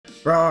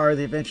Rawr,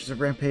 the Adventures of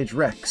Rampage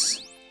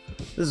Rex.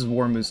 This is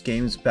War Moose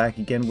Games back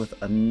again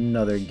with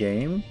another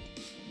game.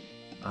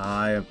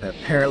 I am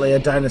apparently a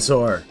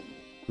dinosaur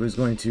who is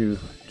going to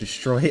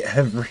destroy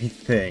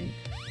everything.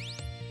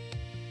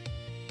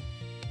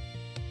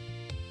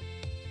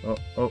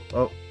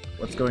 Oh,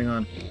 what's going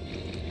on?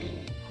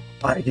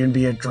 I can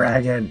be a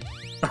dragon!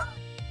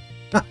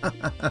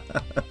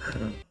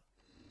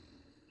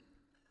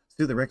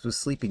 Stu the Rex was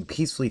sleeping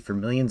peacefully for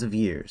millions of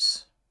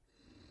years.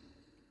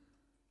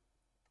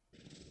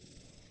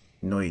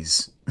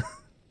 Noise.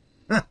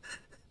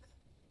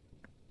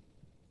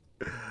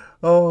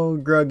 Oh,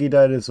 groggy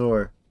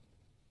dinosaur.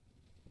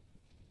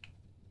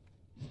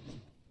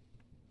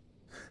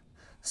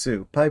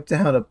 Sue, pipe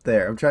down up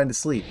there. I'm trying to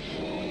sleep.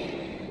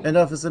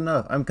 Enough is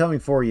enough. I'm coming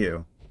for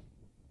you.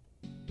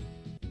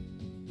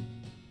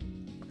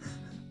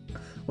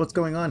 What's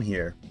going on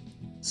here?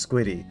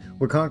 Squiddy,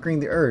 we're conquering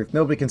the Earth.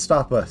 Nobody can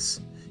stop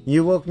us.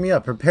 You woke me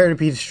up. Prepare to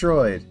be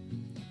destroyed.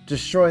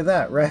 Destroy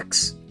that,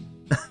 Rex.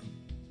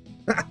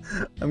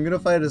 I'm gonna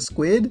fight a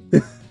squid?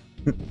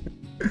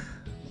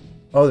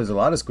 Oh, there's a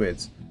lot of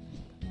squids.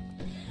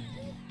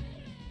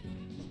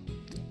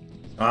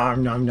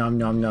 Nom nom nom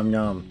nom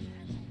nom.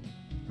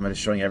 Am I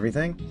destroying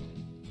everything?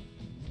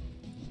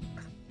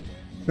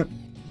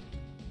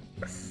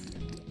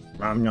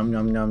 Nom nom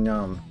nom nom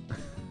nom.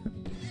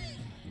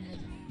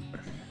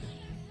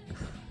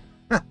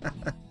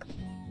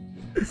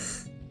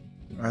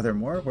 Are there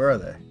more? Where are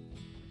they?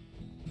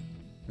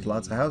 There's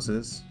lots of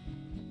houses.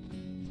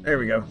 There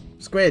we go.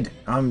 Squid!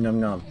 Nom nom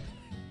nom.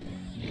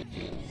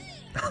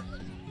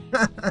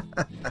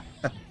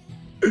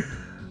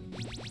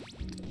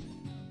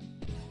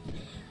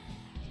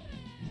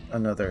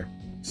 Another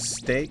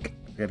steak.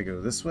 We gotta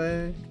go this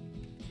way.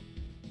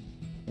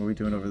 What are we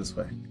doing over this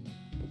way?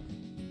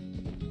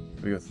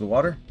 Can we go through the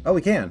water? Oh,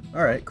 we can!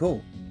 Alright,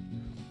 cool.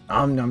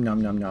 Nom nom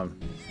nom nom nom.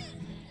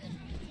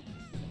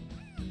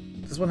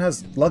 This one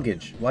has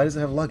luggage. Why does it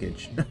have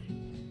luggage?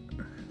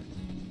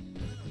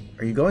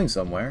 Are you going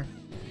somewhere?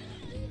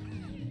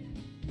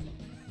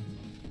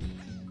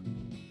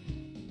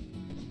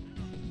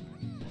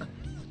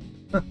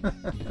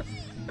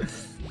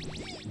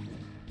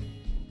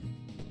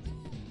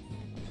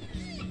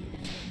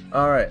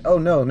 Alright. Oh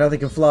no, now they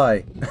can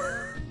fly.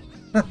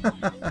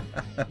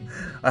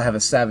 I have a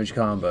savage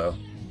combo.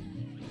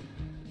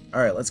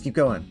 Alright, let's keep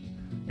going.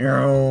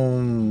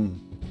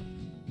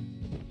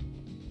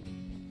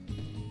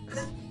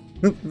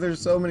 There's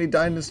so many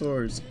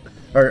dinosaurs.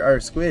 Or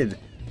squid.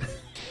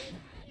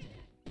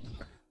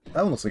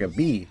 That one looks like a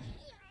bee.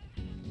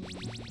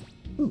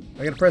 Ooh,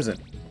 I got a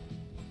present.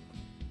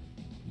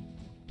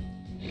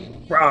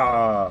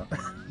 Rawr!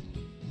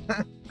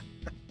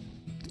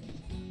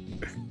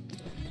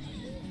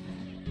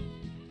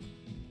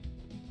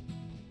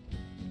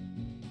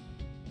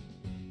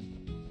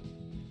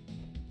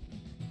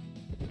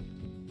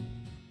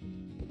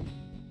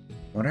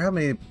 Wonder how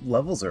many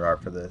levels there are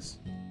for this.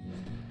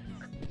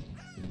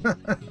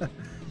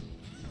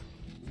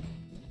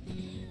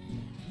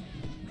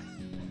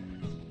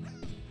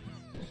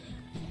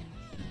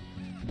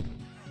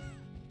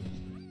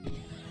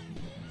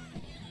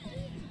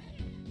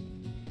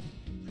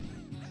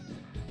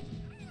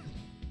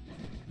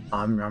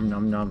 Nom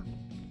nom nom.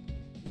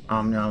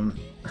 Nom.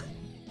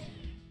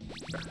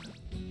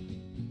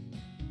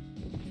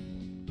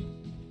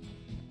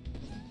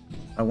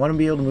 I want to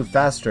be able to move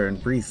faster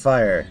and breathe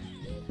fire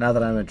now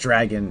that I'm a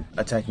dragon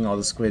attacking all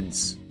the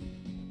squids.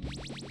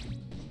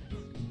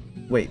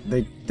 Wait,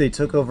 they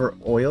took over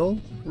oil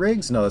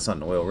rigs? No, that's not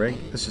an oil rig.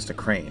 It's just a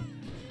crane.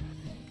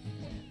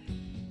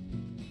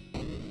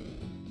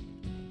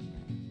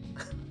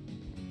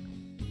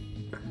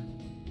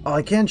 Oh,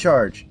 I can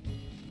charge.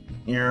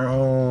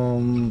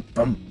 Bum.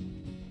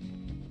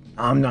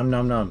 Nom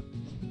nom nom.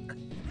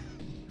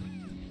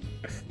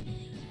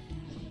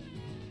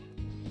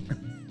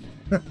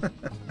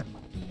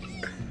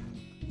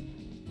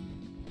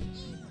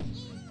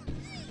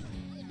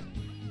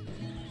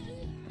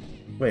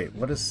 Wait,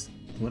 what is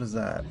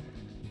that?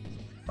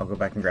 I'll go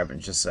back and grab it in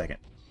just a second.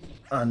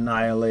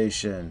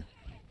 Annihilation.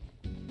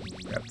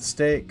 Grab the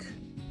steak.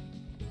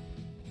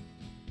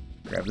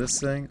 Grab this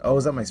thing. Oh,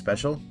 is that my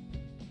special?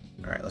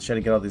 Alright, let's try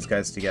to get all these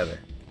guys together.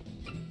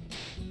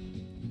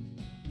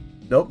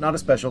 Nope, not a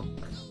special.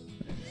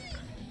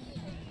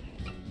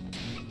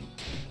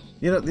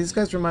 You know, these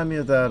guys remind me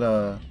of that,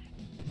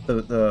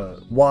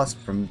 the wasp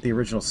from the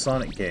original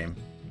Sonic game.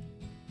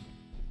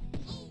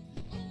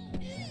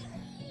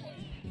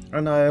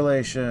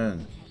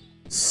 Annihilation.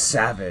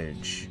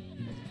 Savage.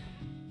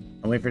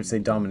 I'm waiting for it to say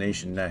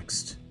domination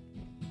next.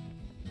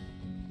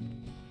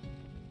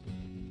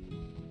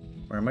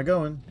 Where am I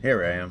going?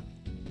 Here I am.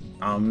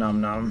 Nom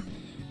nom.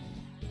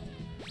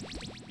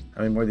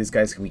 How many more of these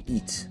guys can we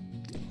eat?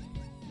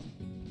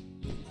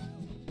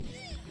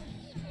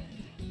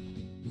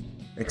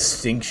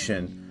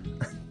 Extinction.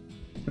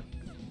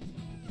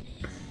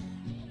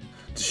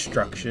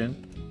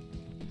 Destruction.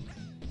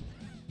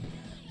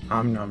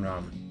 Nom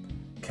nom.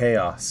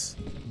 Chaos.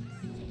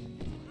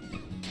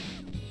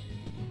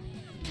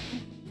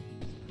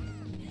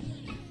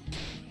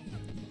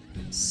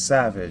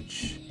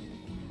 Savage.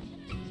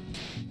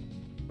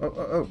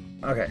 Oh,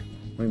 okay.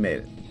 We made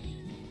it.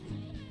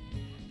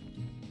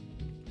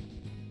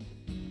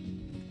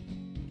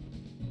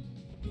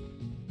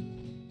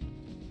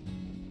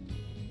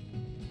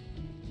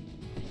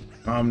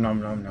 Nom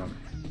nom nom nom.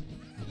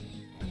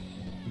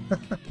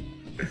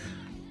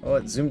 Oh,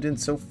 it zoomed in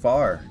so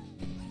far.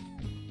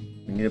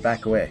 We need to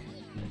back away.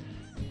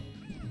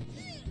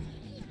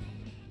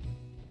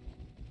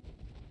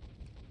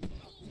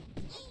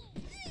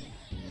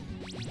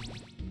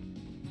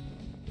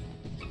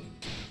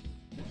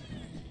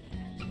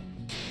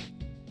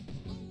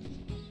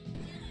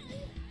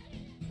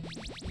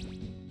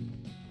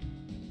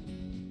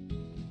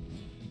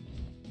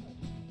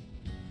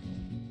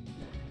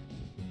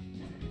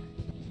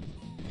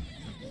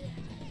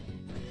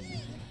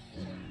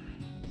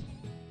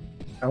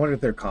 I wonder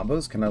if they're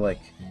combos. Can I, like...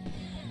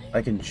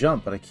 I can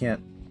jump, but I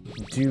can't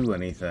do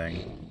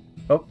anything.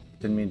 Oh,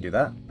 didn't mean to do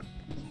that.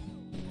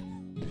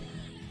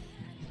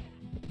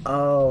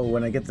 Oh,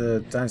 when I get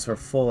the dinosaur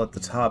full at the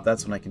top,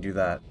 that's when I can do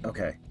that.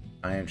 Okay,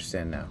 I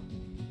understand now.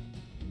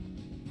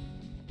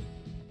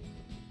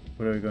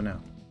 Where do we go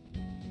now?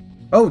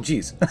 Oh,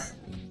 jeez.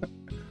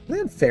 They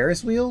had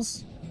Ferris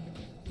wheels?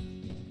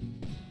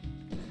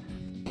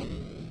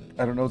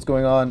 I don't know what's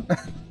going on.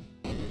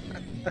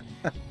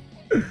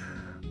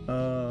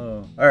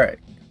 Oh, alright.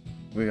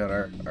 We got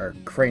our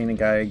crane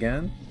guy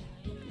again.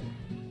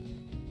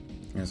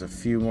 There's a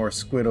few more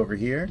squid over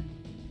here.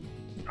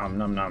 Nom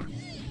nom nom.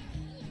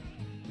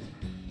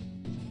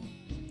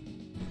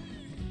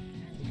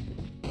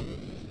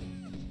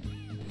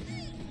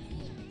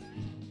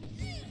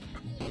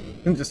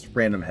 Just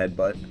random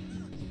headbutt.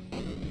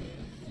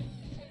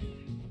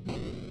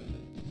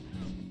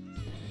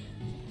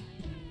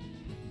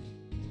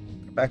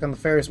 Back on the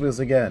Ferris wheels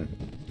again.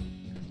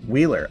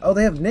 Wheeler. Oh,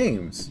 they have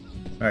names.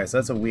 Alright, so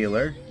that's a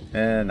Wheeler.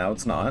 And now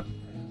it's not.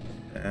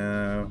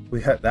 We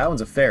got that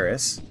one's a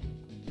Ferris.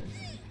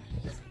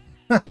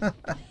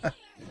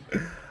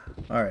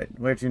 Alright,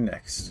 where to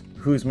next?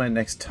 Who's my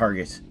next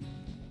target?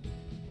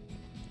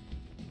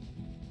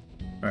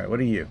 Alright, what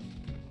are you?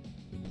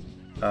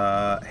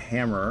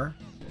 Hammerer.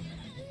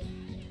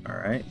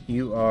 Alright,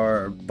 you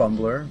are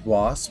Bumbler,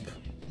 Wasp.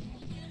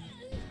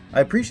 I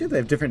appreciate they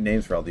have different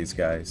names for all these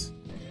guys.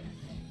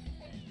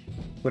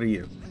 What are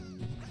you?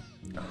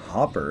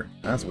 Hopper?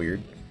 That's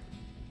weird.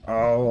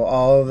 Oh,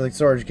 all the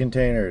storage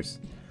containers.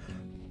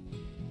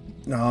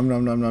 Nom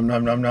nom nom nom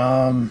nom nom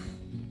nom.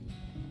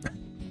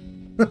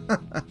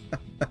 A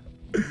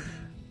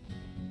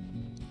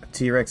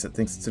T-Rex that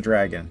thinks it's a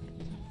dragon.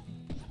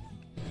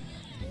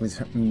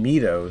 These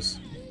Meadows.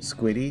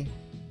 Squiddy.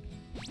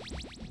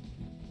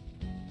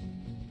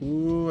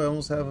 Ooh, I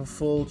almost have a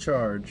full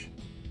charge.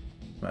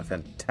 My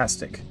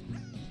fantastic.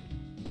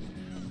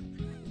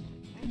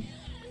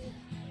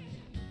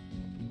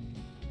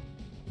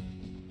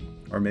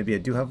 Or maybe I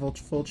do have a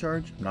full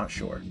charge? I'm not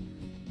sure.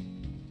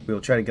 We'll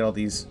try to get all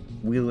these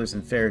Wheelers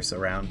and Ferris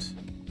around.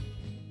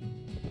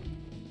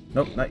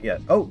 Nope, not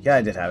yet. Oh, yeah,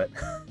 I did have it.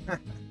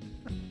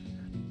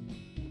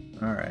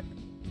 Alright.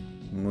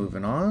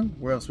 Moving on.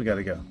 Where else we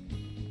gotta go?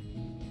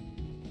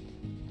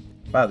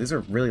 Wow, these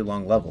are really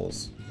long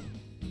levels.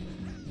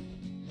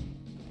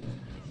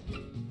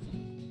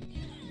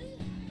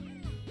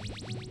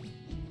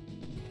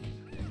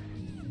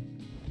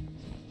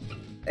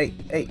 Hey,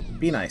 hey,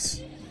 be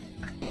nice.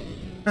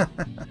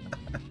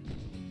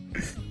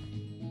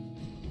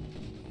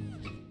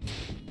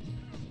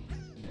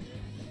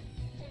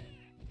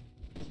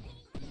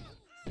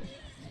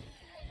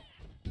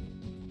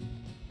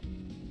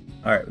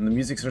 Alright, when the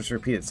music starts to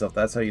repeat itself,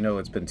 that's how you know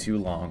it's been too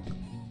long.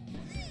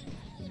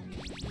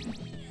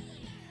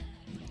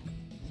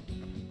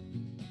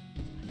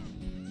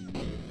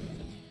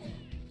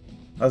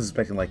 I was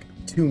expecting like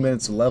 2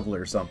 minutes a level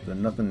or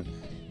something, nothing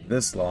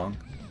this long.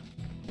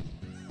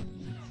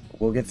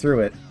 We'll get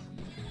through it.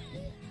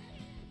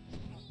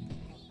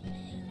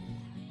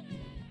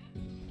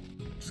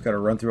 Just gotta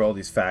run through all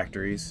these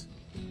factories.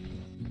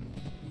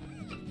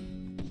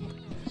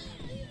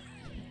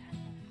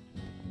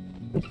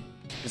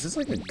 Is this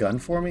like a gun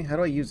for me? How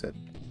do I use it?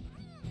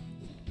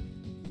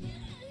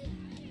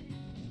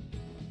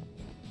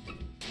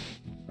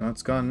 Oh,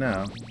 it's gone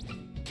now.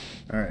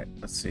 Alright,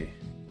 let's see.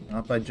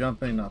 Not by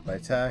jumping, not by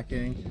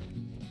attacking,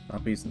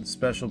 not by using the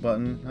special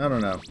button. I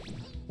don't know.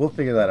 We'll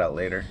figure that out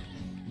later.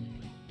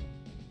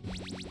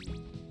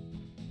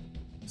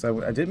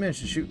 So I did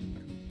manage to shoot.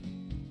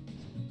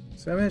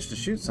 So I managed to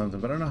shoot something,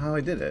 but I don't know how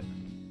I did it.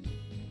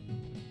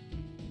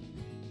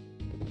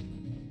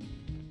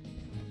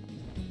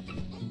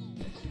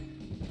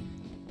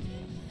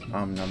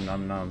 Nom nom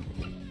nom nom.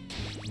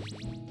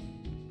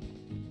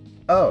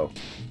 Oh,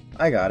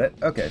 I got it.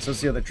 Okay, so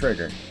it's the other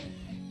trigger.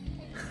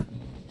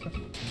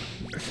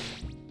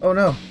 Oh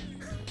no.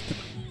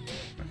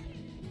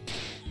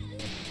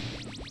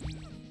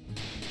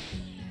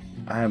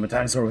 I am a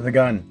dinosaur with a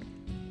gun.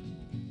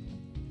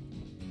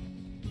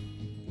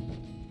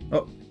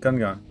 Oh, gun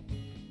gone.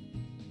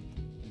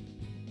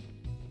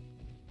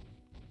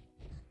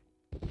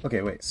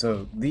 Okay, wait,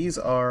 so these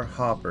are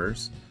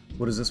hoppers.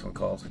 What is this one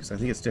called? Because I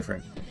think it's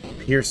different.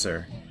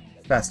 Piercer.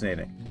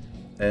 Fascinating.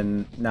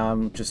 And now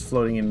I'm just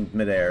floating in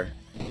midair.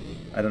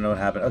 I don't know what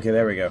happened. Okay,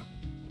 there we go.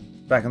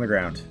 Back on the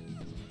ground.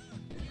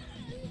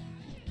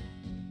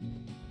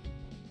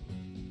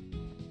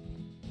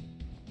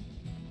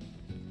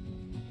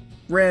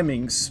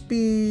 Ramming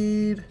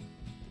speed!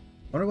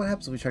 Wonder what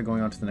happens if we try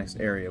going on to the next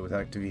area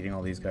without defeating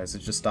all these guys.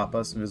 Does it just stop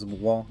us? Invisible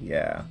wall?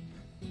 Yeah.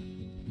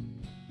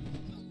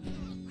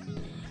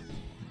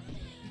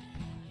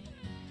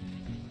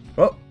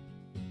 Oh!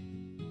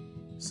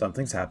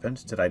 Something's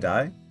happened. Did I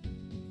die?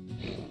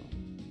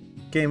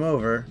 Game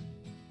over.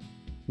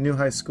 New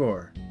high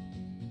score.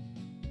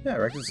 Yeah,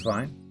 Rex is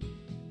fine.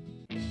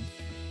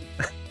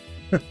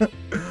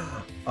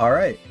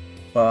 Alright.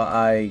 Well,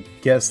 I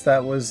guess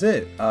that was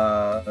it.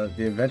 The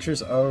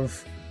Adventures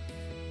of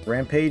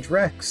Rampage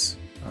Rex.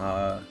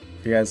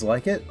 If you guys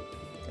like it,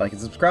 like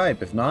and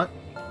subscribe. If not,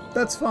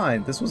 that's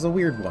fine. This was a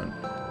weird one.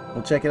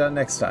 We'll check it out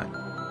next time.